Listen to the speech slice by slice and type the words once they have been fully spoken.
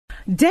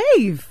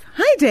Dave.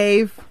 Hi,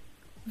 Dave.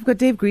 We've got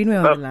Dave Greenway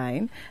on the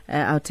line,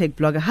 our tech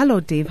blogger. Hello,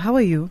 Dave. How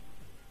are you?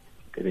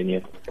 Good in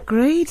you.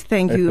 Great,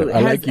 thank you.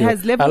 I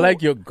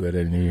like your good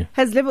in you.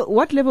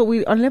 What level?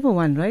 We on level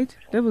 1, right?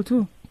 Level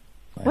 2.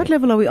 What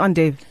level are we on,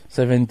 Dave?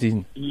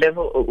 17.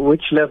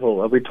 Which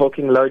level? Are we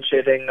talking load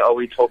shedding? Are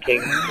we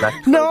talking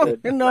like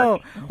No.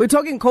 We're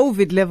talking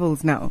COVID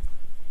levels now.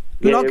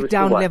 Yeah,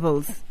 Lockdown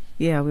levels.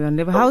 Yeah, we're on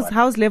level.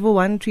 How's level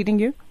 1 treating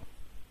you?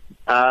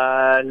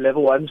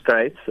 Level 1's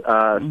great.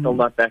 Still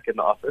not back in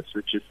the office,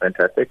 which is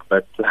fantastic.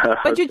 But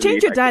you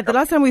changed your diet. The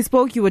last time we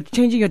spoke, you were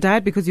changing your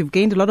diet because you've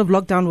gained a lot of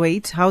lockdown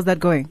weight. How's that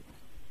going?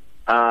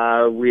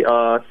 We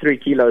are 3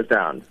 kilos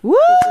down. Woo!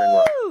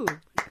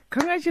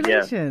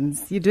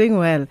 Congratulations. Yeah. You're doing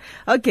well.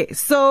 Okay,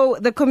 so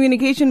the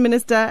communication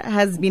minister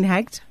has been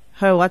hacked,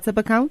 her WhatsApp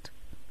account?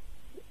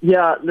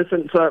 Yeah,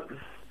 listen, so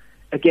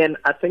again,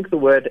 I think the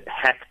word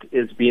hacked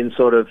is being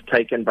sort of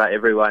taken by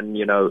everyone.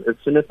 You know, as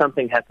soon as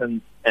something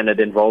happens and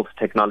it involves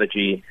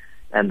technology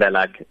and they're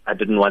like, I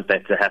didn't want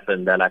that to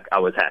happen, they're like, I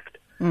was hacked.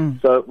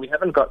 So we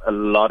haven't got a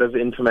lot of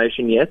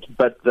information yet,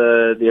 but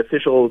the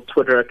official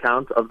Twitter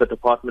account of the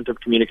Department of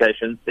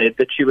Communications said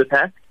that she was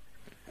hacked.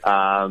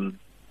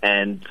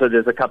 And so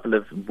there's a couple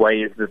of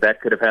ways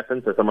that could have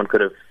happened. So someone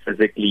could have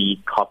physically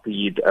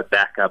copied a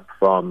backup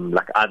from,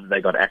 like, either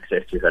they got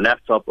access to her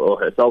laptop or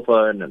her cell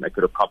phone and they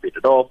could have copied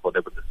it off, or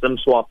there was a SIM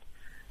swap,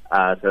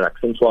 so like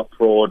SIM swap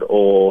fraud,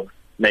 or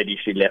maybe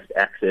she left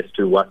access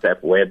to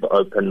WhatsApp web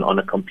open on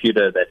a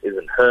computer that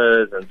isn't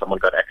hers and someone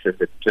got access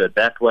to it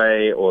that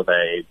way, or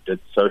they did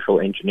social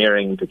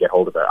engineering to get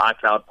hold of her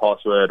iCloud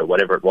password or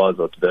whatever it was,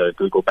 or to the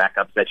Google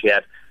backups that she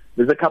had.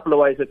 There's a couple of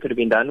ways it could have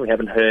been done. We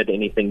haven't heard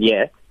anything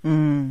yet.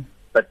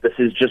 But this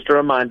is just a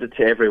reminder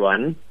to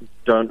everyone,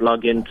 don't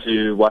log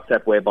into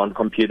WhatsApp web on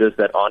computers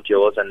that aren't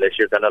yours unless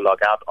you're going to log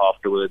out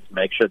afterwards.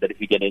 Make sure that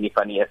if you get any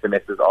funny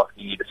SMSs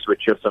asking you to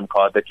switch your SIM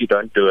card, that you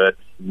don't do it.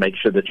 Make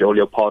sure that all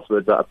your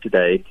passwords are up to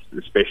date,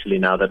 especially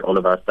now that all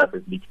of our stuff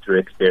is leaked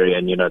through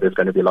Experian. You know, there's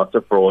going to be lots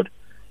of fraud.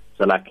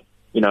 So, like,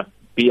 you know,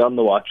 be on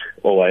the watch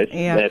always.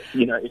 Yeah. That,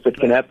 you know, if it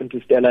can happen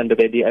to Stella and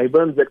Lady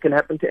Abrams, it can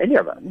happen to any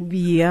of us.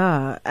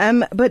 Yeah.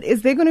 But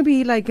is there going to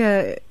be like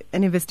an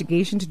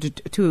investigation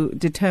to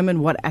determine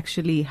what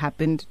actually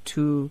happened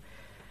to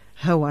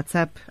her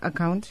WhatsApp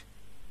account?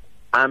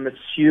 I'm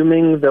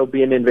assuming there'll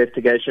be an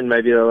investigation.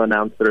 Maybe they'll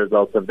announce the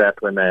results of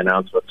that when they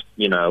announce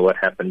what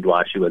happened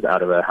while she was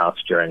out of her house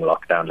during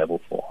lockdown level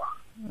 4.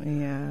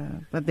 Yeah,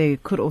 but there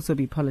could also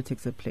be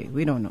politics at play.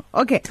 We don't know.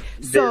 Okay,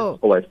 so there's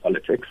always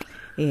politics.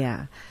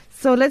 Yeah.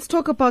 So let's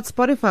talk about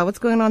Spotify. What's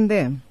going on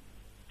there?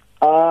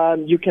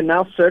 You can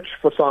now search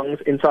for songs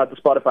inside the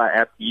Spotify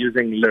app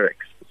using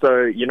lyrics.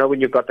 So, you know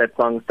when you've got that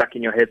song stuck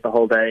in your head the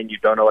whole day and you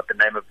don't know what the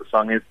name of the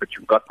song is, but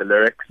you've got the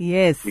lyrics?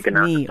 Yes, you can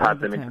now just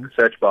type them into the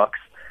search box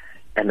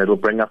and it'll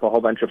bring up a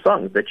whole bunch of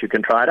songs that you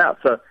can try it out.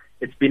 So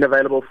it's been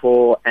available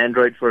for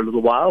Android for a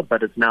little while,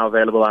 but it's now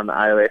available on the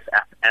iOS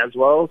app as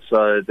well.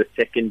 So the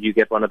second you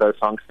get one of those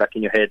songs stuck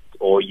in your head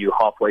or you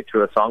halfway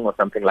through a song or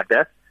something like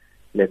that,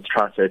 let's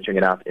try searching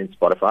it out in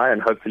Spotify,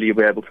 and hopefully you'll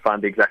be able to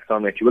find the exact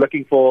song that you were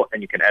looking for,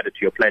 and you can add it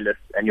to your playlist,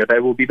 and your day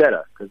will be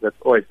better, because that's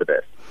always the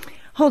best.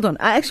 Hold on.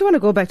 I actually want to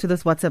go back to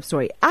this WhatsApp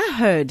story. I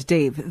heard,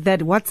 Dave,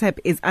 that WhatsApp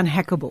is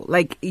unhackable.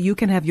 Like, you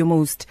can have your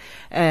most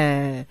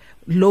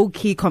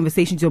low-key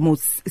conversations, your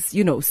most,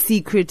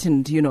 secret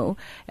and,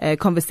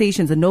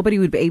 conversations, and nobody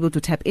would be able to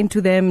tap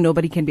into them.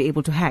 Nobody can be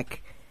able to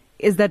hack.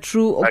 Is that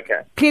true?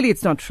 Okay. Clearly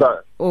it's not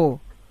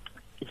true.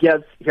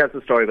 Here's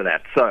the story with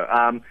that.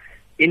 So,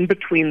 in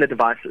between the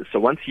devices, so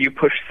once you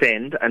push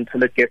send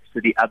until it gets to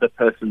the other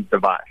person's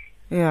device,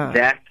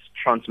 that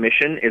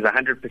transmission is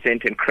 100%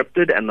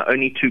 encrypted, and the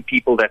only two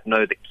people that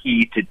know the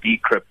key to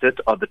decrypt it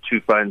are the two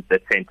phones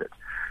that sent it.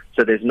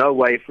 So there's no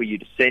way for you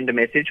to send a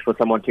message for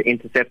someone to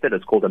intercept it.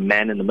 It's called a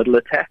man-in-the-middle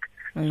attack.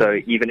 So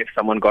even if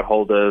someone got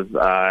hold of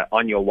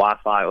on your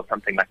Wi-Fi or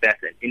something like that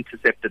and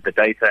intercepted the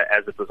data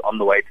as it was on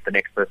the way to the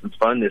next person's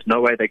phone, there's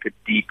no way they could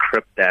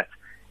decrypt that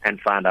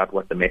and find out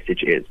what the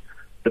message is.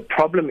 The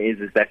problem is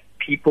that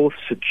people's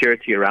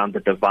security around the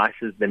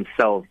devices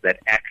themselves that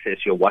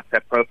access your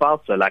WhatsApp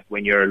profile. So like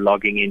when you're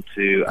logging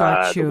into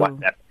the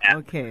WhatsApp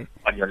app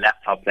on your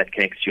laptop that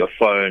connects to your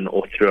phone,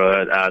 or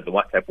through the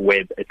WhatsApp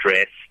web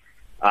address,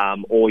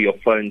 or your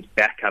phone's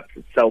backups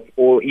itself,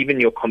 or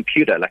even your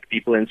computer. Like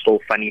people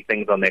install funny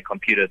things on their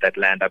computer that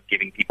land up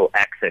giving people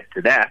access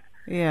to that.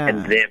 Yeah.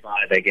 And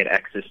thereby they get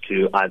access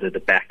to either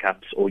the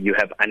backups, or you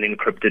have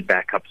unencrypted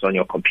backups on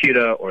your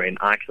computer or in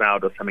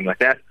iCloud or something like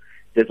that.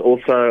 There's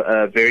also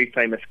a very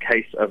famous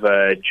case of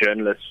a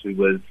journalist who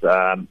was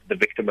the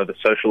victim of a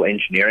social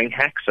engineering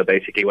hack. So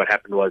basically what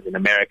happened was, in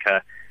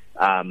America,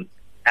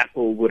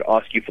 Apple would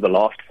ask you for the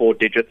last 4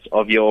 digits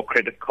of your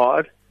credit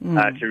card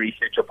to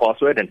reset your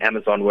password, and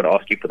Amazon would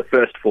ask you for the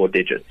first 4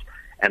 digits.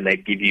 And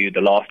they'd give you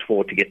the last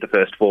 4 to get the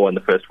first 4 and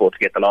the first 4 to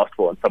get the last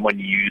 4. And someone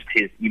used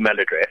his email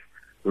address,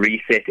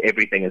 reset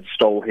everything, and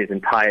stole his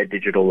entire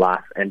digital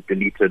life and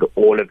deleted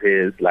all of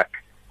his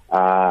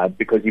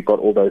because you've got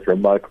all those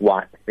remote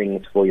wipe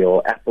things for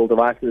your Apple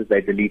devices,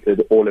 they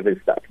deleted all of his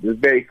stuff. There's a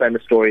very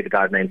famous story. The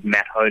guy's name's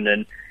Matt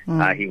Honan.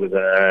 He was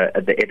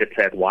the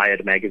editor at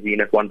Wired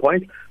magazine at one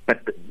point.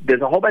 But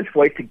there's a whole bunch of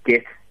ways to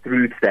get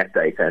through to that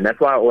data. And that's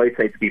why I always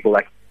say to people,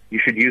 like, you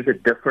should use a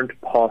different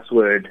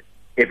password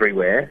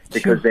everywhere,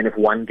 because then if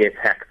one gets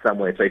hacked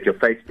somewhere, so if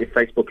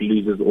Facebook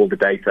loses all the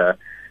data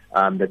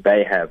that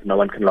they have, no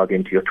one can log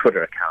into your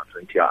Twitter account or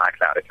into your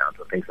iCloud account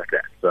or things like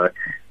that. So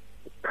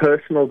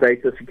personal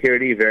data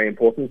security, very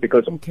important,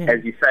 because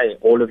as you say,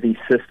 all of these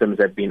systems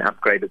have been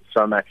upgraded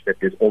so much that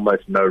there's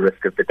almost no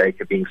risk of the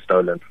data being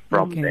stolen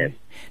from them.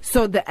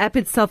 So the app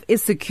itself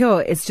is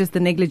secure, it's just the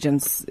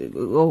negligence,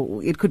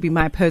 or it could be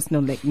my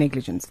personal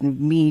negligence,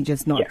 me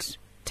just not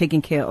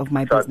taking care of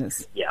my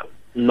business.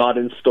 Don't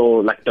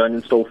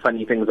install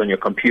funny things on your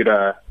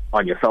computer,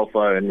 on your cell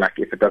phone, like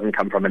if it doesn't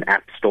come from an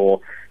app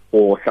store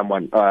or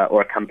someone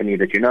or a company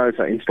that you know.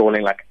 So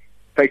installing like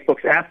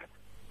Facebook's app,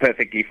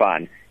 perfectly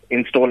fine.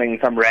 Installing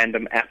some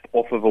random app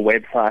off of a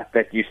website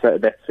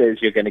that says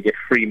you're going to get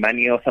free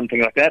money or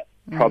something like that,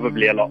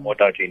 probably a lot more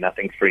dodgy.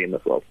 Nothing's free in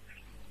this world.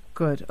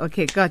 Good.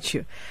 Okay, got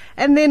you.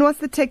 And then what's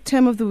the tech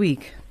term of the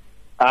week?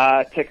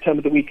 Tech term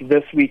of the week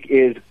this week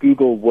is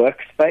Google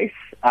Workspace.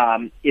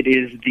 It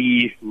is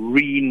the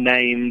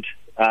renamed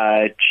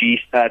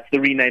it's the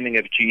renaming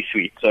of G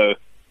Suite. So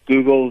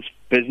Google's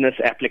business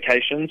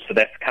applications, so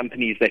that's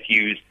companies that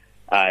use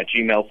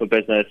Gmail for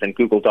Business and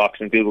Google Docs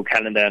and Google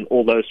Calendar and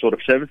all those sort of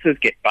services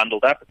get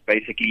bundled up. It's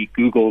basically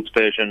Google's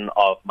version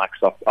of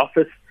Microsoft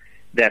Office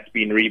that's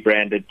been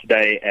rebranded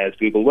today as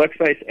Google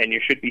Workspace, and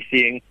you should be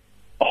seeing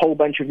a whole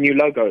bunch of new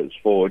logos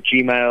for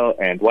Gmail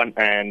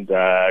and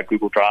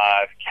Google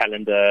Drive,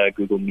 Calendar,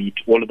 Google Meet,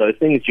 all of those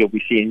things. You'll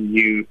be seeing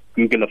new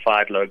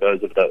Googleified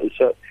logos of those.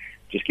 So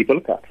just keep a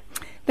lookout.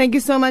 Thank you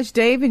so much,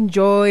 Dave.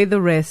 Enjoy the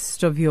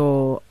rest of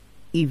your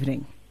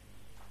evening.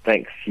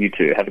 Thanks. You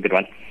too. Have a good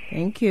one.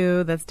 Thank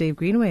you. That's Dave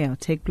Greenway, our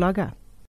tech blogger.